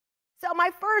out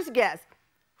my first guest.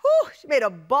 Whew, she made a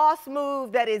boss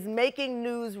move that is making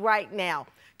news right now.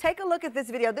 Take a look at this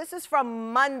video. This is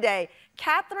from Monday.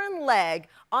 Katherine Legge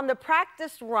on the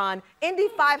practice run, Indy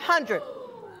 500.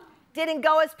 Didn't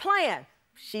go as planned.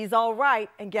 She's all right,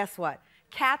 and guess what?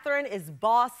 Katherine is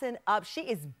bossing up. She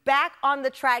is back on the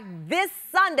track this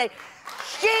Sunday.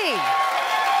 Here's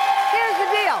the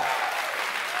deal.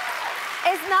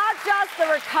 It's not just the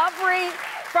recovery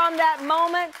from that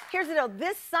moment. Here's the deal.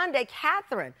 This Sunday,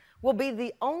 Katherine will be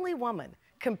the only woman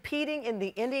competing in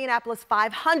the Indianapolis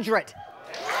 500.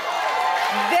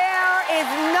 There is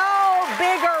no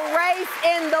bigger race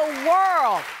in the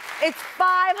world. It's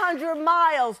 500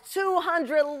 miles,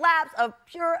 200 laps of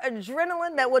pure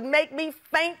adrenaline that would make me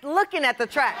faint looking at the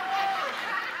track.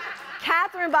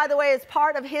 Katherine, by the way, is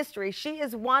part of history. She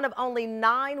is one of only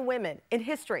 9 women in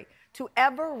history to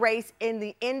ever race in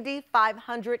the Indy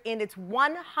 500 in its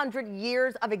 100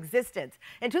 years of existence.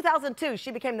 In 2002,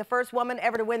 she became the first woman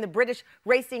ever to win the British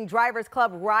Racing Drivers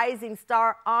Club Rising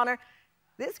Star honor.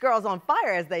 This girl's on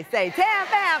fire, as they say. Tam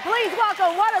fam, please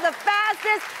welcome one of the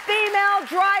fastest female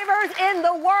drivers in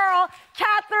the world,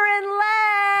 Katherine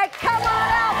Legge. Come on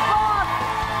out, boss.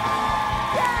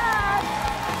 Yes.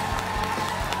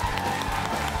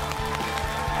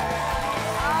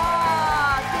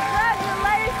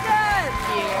 Congratulations. Thank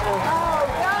you. Oh,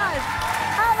 gosh.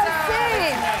 Have a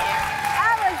seat.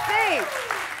 Have a seat.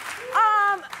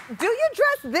 Do you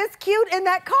dress this cute in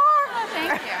that car? Oh,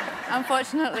 thank you.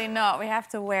 Unfortunately not. We have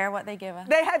to wear what they give us.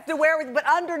 They have to wear it, but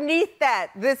underneath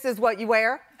that, this is what you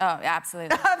wear? Oh, yeah,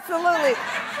 absolutely. Absolutely.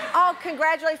 Oh,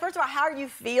 congratulations. First of all, how are you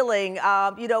feeling?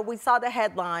 You know, we saw the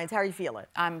headlines. How are you feeling?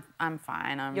 I'm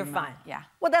fine. You're fine? Yeah.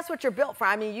 Well, that's what you're built for.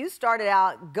 I mean, you started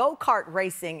out go-kart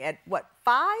racing at, what,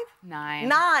 5? 9.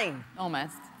 9.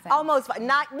 Almost. Same. Almost 5.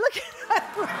 9. Look at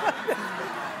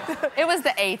that. It was the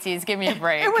 80s. Give me a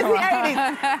break. It was the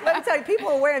 80s. Let me tell you, people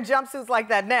are wearing jumpsuits like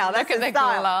that now. That's Look at the the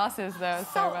style. glasses, though.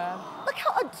 So bad. Look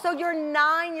how. So you're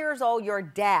 9 years old. Your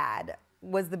dad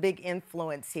was the big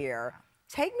influence here.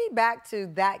 Take me back to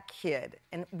that kid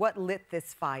and what lit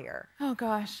this fire. Oh,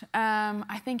 gosh.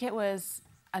 I think it was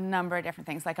a number of different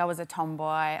things. Like, I was a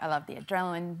tomboy. I loved the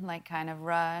adrenaline, like, kind of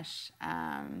rush.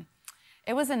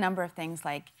 It was a number of things,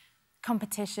 like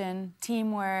competition,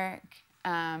 teamwork,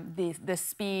 the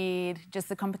speed, just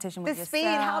the competition with yourself. The speed,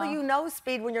 how do you know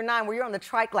speed when you're 9? Where you're on the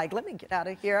trike, like, let me get out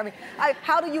of here. I mean,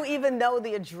 how do you even know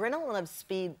the adrenaline of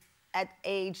speed at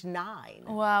age 9?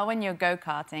 Well, when you're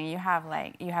go-karting, you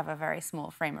have a very small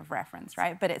frame of reference,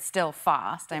 right? But it's still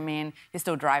fast. I mean, you're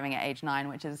still driving at age 9,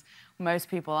 which is most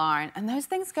people aren't. And those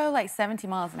things go like 70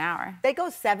 miles an hour. They go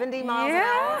 70 miles an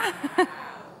hour?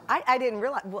 I didn't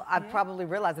realize, well, I probably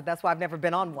realized it. That's why I've never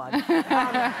been on one.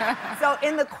 So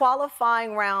in the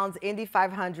qualifying rounds, Indy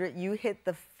 500, you hit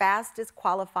the fastest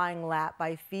qualifying lap by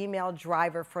a female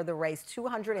driver for the race,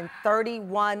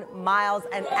 231 miles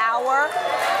an hour.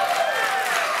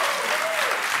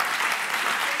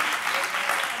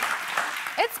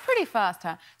 It's pretty fast,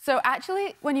 huh? So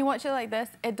actually, when you watch it like this,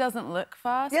 it doesn't look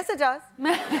fast. Yes, it does.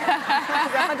 100%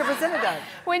 it does.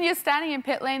 When you're standing in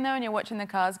pit lane, though, and you're watching the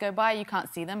cars go by, you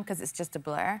can't see them because it's just a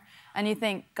blur. And you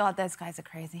think, God, those guys are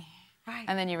crazy. Right.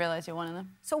 And then you realize you're one of them.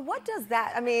 So what does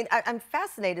that, I mean, I'm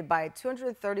fascinated by it.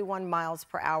 231 miles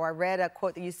per hour. I read a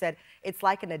quote that you said, it's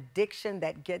like an addiction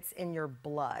that gets in your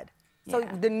blood. So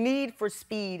Yeah. the need for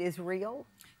speed is real?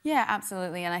 Yeah,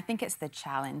 absolutely. And I think it's the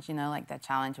challenge, you know, like the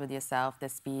challenge with yourself, the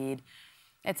speed.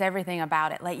 It's everything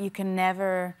about it. Like, you can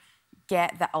never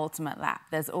get the ultimate lap.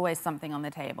 There's always something on the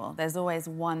table. There's always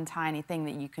one tiny thing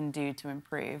that you can do to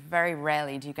improve. Very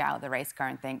rarely do you get out of the race car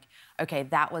and think, okay,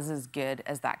 that was as good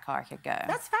as that car could go.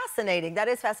 That's fascinating. That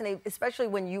is fascinating, especially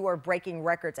when you are breaking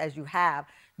records as you have.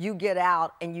 You get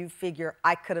out and you figure,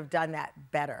 I could have done that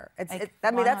better.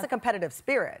 I mean, that's a competitive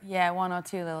spirit. Yeah, 1 or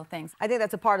 2 little things. I think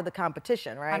that's a part of the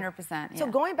competition, right? 100%, yeah. So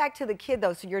going back to the kid,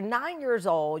 though, so you're 9 years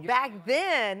old. Back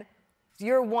then,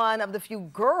 you're one of the few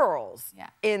girls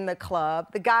in the club.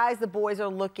 The guys, the boys are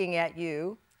looking at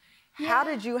you. Yeah. How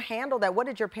did you handle that? What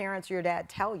did your parents or your dad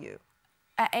tell you?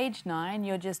 At age 9,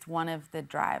 you're just one of the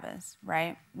drivers,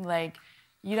 right? Like,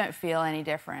 you don't feel any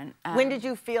different. When did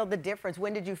you feel the difference?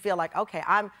 When did you feel like, okay,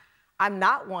 I'm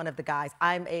not one of the guys.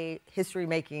 I'm a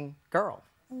history-making girl.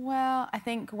 Well, I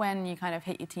think when you kind of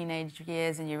hit your teenage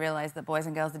years and you realize that boys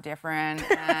and girls are different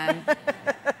and,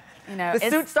 you know... The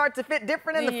suits start to fit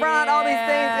different in the front, all these things,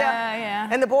 yeah.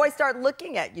 And the boys start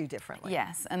looking at you differently.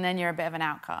 Yes, and then you're a bit of an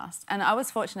outcast. And I was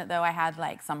fortunate, though, I had,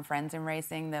 like, some friends in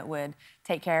racing that would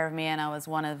take care of me, and I was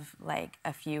one of, like,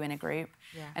 a few in a group.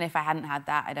 Yeah. And if I hadn't had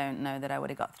that, I don't know that I would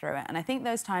have got through it. And I think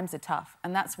those times are tough,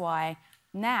 and that's why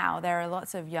now there are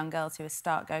lots of young girls who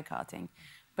start go-karting,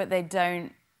 but they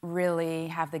don't really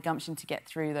have the gumption to get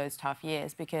through those tough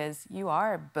years because you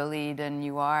are bullied and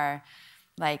you are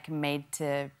like made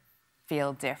to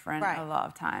feel different a lot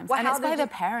of times. Well, and it's by the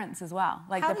parents as well.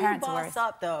 Like the parents How do you boss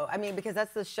up, though? I mean, because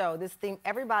that's the show, this theme,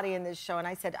 everybody in this show, and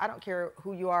I said, I don't care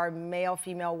who you are, male,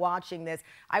 female, watching this,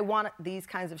 I want these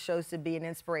kinds of shows to be an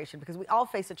inspiration because we all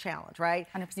face a challenge, right?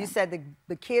 100%. You said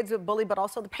the kids are bullied, but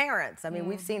also the parents. I mean,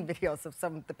 we've seen videos of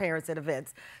some of the parents at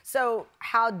events. So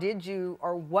how did you,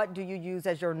 or what do you use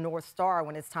as your North Star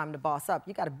when it's time to boss up?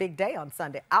 You got a big day on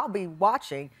Sunday. I'll be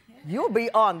watching. You'll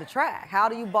be on the track. How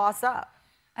do you boss up?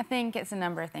 I think it's a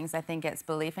number of things. I think it's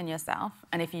belief in yourself.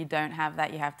 And if you don't have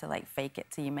that, you have to like fake it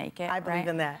till you make it. I believe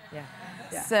in that,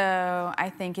 yeah. So I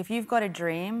think if you've got a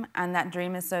dream and that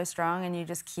dream is so strong and you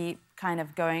just keep kind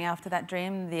of going after that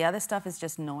dream, the other stuff is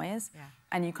just noise.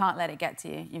 And you can't let it get to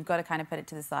you. You've got to kind of put it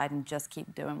to the side and just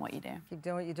keep doing what you do. Keep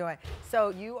doing what you're doing.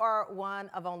 So you are one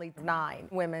of only 9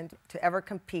 women to ever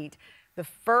compete. The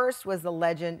first was the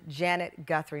legend Janet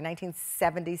Guthrie,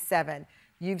 1977.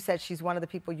 You've said she's one of the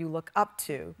people you look up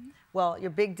to. Well, your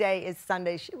big day is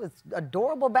Sunday. She was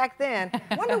adorable back then.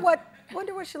 Wonder what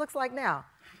she looks like now.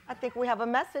 I think we have a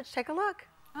message. Take a look.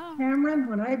 Oh. Tamron,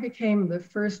 when I became the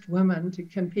first woman to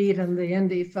compete in the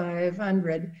Indy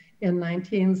 500 in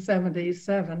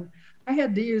 1977, I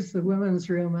had to use the women's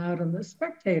room out in the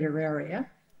spectator area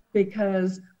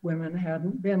because women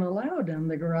hadn't been allowed in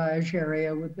the garage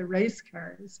area with the race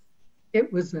cars.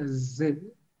 It was a zoo.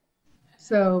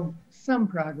 So some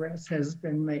progress has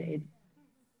been made.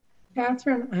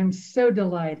 Katherine, I'm so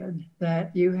delighted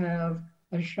that you have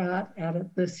a shot at it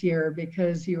this year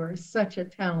because you are such a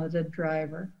talented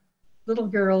driver. Little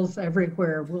girls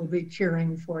everywhere will be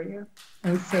cheering for you,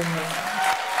 and so will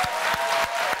I.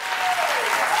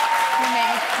 You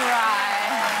made me cry.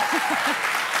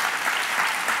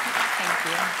 Thank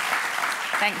you.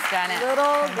 Thanks, Janet.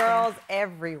 Little girls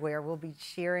everywhere will be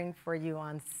cheering for you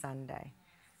on Sunday.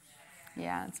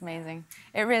 Yeah, it's amazing.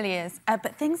 It really is.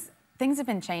 But things have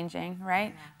been changing,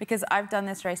 right? Because I've done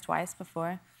this race twice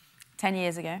before, 10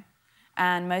 years ago,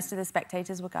 and most of the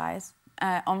spectators were guys.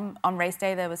 On race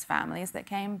day, there was families that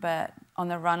came, but on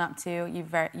the run-up to,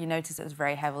 you notice it was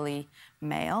very heavily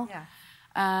male.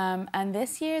 And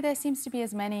this year, there seems to be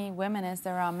as many women as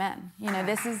there are men. You know,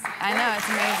 this is, I know, it's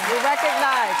amazing. We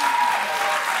recognize.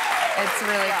 It's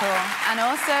really cool. And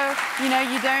also, you know,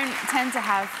 you don't tend to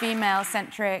have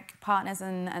female-centric partners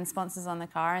and sponsors on the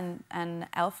car, and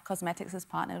Elf Cosmetics has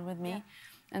partnered with me.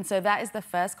 And so that is the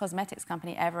first cosmetics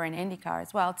company ever in IndyCar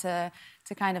as well to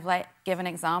kind of like give an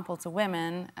example to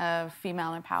women of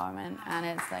female empowerment. And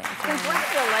it's like...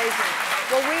 Congratulations.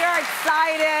 Well, we are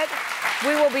excited.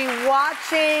 We will be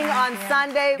watching on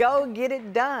Sunday. Go get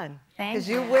it done. Thank you. Because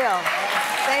you will.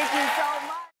 Thank you so much.